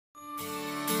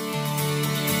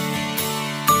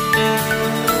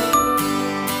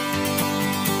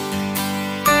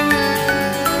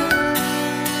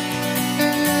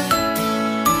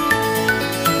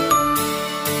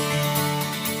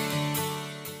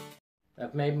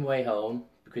I've made my way home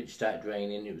because it started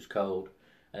raining, it was cold,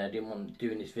 and I didn't want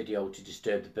doing this video to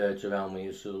disturb the birds around me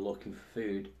who were looking for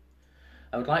food.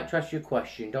 I would like to ask you a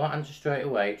question. Don't answer straight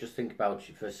away, just think about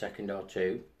it for a second or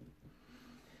two.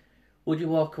 Would you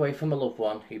walk away from a loved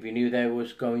one if you knew they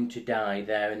was going to die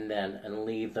there and then and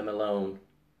leave them alone?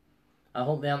 I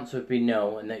hope the answer would be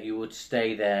no, and that you would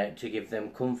stay there to give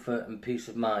them comfort and peace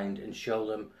of mind and show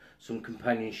them some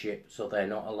companionship so they're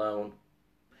not alone.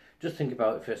 Just think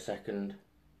about it for a second.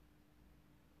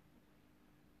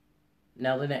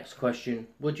 Now the next question.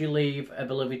 Would you leave a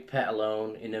beloved pet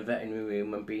alone in a veterinary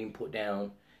room when being put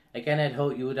down? Again, I'd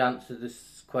hope you would answer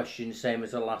this question same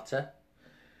as the latter.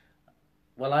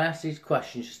 Well, I asked these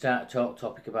questions to start a talk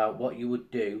topic about what you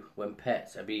would do when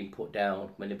pets are being put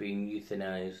down, when they're being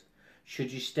euthanized.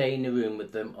 Should you stay in the room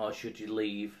with them or should you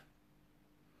leave?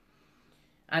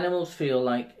 Animals feel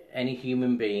like any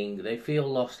human being. They feel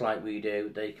lost like we do.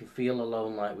 They can feel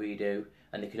alone like we do.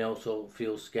 And they can also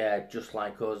feel scared just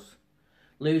like us.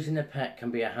 Losing a pet can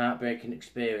be a heartbreaking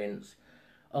experience.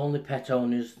 Only pet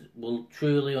owners will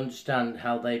truly understand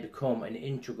how they become an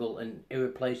integral and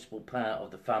irreplaceable part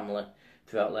of the family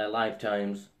throughout their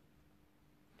lifetimes,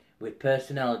 with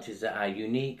personalities that are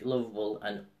unique, lovable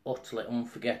and utterly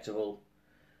unforgettable.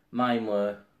 Mine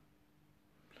were.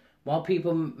 While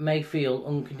people may feel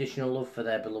unconditional love for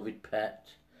their beloved pet,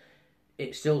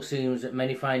 it still seems that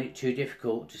many find it too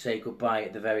difficult to say goodbye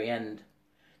at the very end.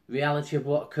 The reality of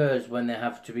what occurs when they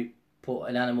have to be put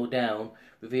an animal down,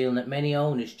 revealing that many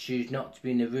owners choose not to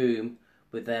be in the room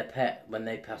with their pet when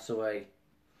they pass away.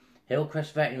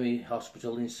 Hillcrest Veterinary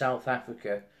Hospital in South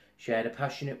Africa shared a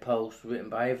passionate post written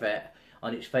by a vet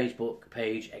on its Facebook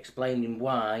page explaining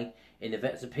why, in the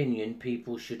vet's opinion,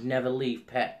 people should never leave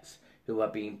pets who are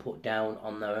being put down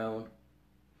on their own.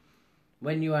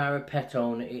 When you are a pet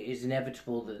owner, it is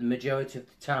inevitable that the majority of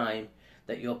the time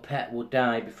that your pet will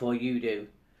die before you do.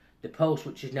 The post,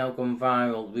 which has now gone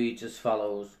viral, reads as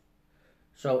follows.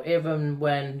 So even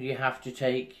when you have to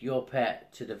take your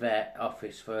pet to the vet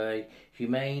office for a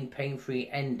humane, pain-free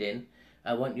ending,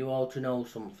 I want you all to know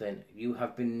something. You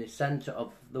have been in the centre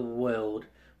of the world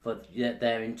for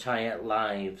their entire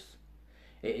lives.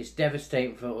 It is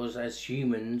devastating for us as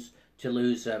humans to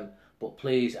lose them, but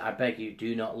please, I beg you,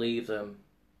 do not leave them.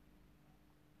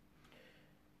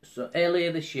 So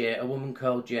earlier this year, a woman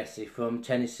called Jessie from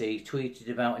Tennessee tweeted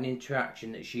about an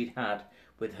interaction that she'd had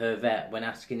with her vet when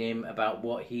asking him about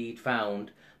what he'd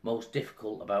found most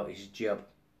difficult about his job.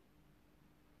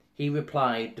 He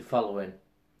replied the following.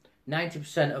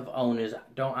 90% of owners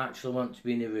don't actually want to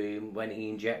be in the room when he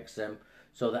injects them,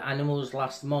 so the animals'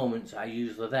 last moments are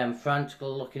usually them frantically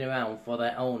looking around for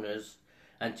their owners,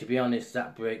 and to be honest,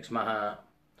 that breaks my heart.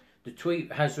 The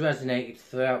tweet has resonated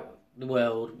throughout the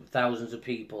world with thousands of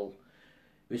people,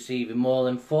 receiving more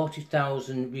than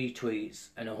 40,000 retweets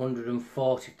and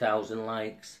 140,000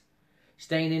 likes.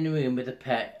 Staying in the room with a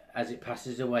pet as it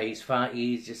passes away is far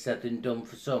easier said than done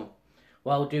for some.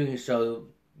 While doing so,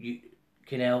 you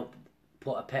can help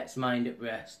put a pet's mind at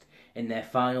rest in their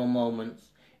final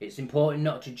moments. It's important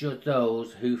not to judge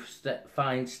those who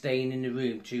find staying in the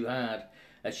room too hard.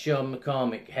 As Sean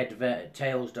McCormick, head vet at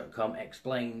Tails.com,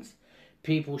 explains,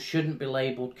 people shouldn't be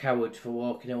labelled cowards for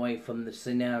walking away from the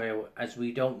scenario, as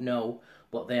we don't know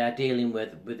what they are dealing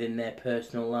with within their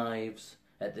personal lives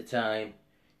at the time.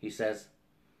 He says,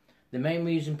 the main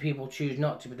reason people choose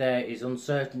not to be there is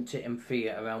uncertainty and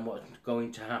fear around what's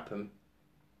going to happen.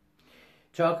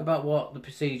 Talk about what the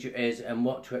procedure is and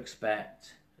what to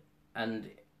expect, and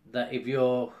that if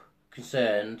you're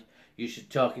concerned, you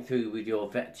should talk it through with your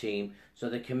vet team so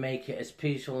they can make it as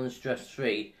peaceful and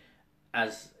stress-free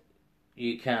as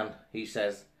you can, he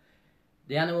says.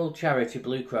 The animal charity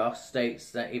Blue Cross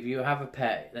states that if you have a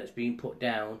pet that's been put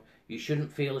down, you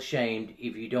shouldn't feel ashamed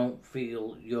if you don't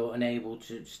feel you're unable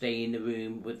to stay in the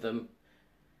room with them.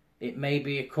 It may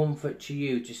be a comfort to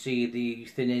you to see the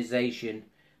euthanization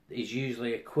is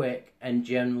usually a quick and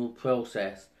general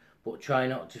process, but try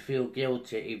not to feel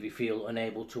guilty if you feel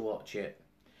unable to watch it.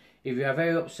 If you are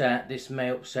very upset, this may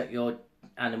upset your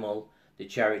animal, the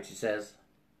charity says.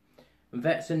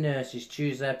 Vets and nurses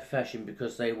choose their profession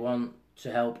because they want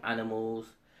to help animals.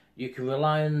 You can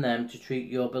rely on them to treat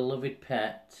your beloved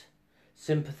pet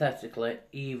sympathetically,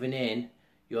 even in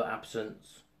your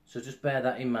absence. So just bear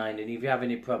that in mind, and if you have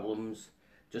any problems,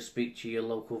 just speak to your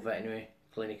local veterinary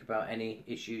clinic about any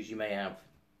issues you may have.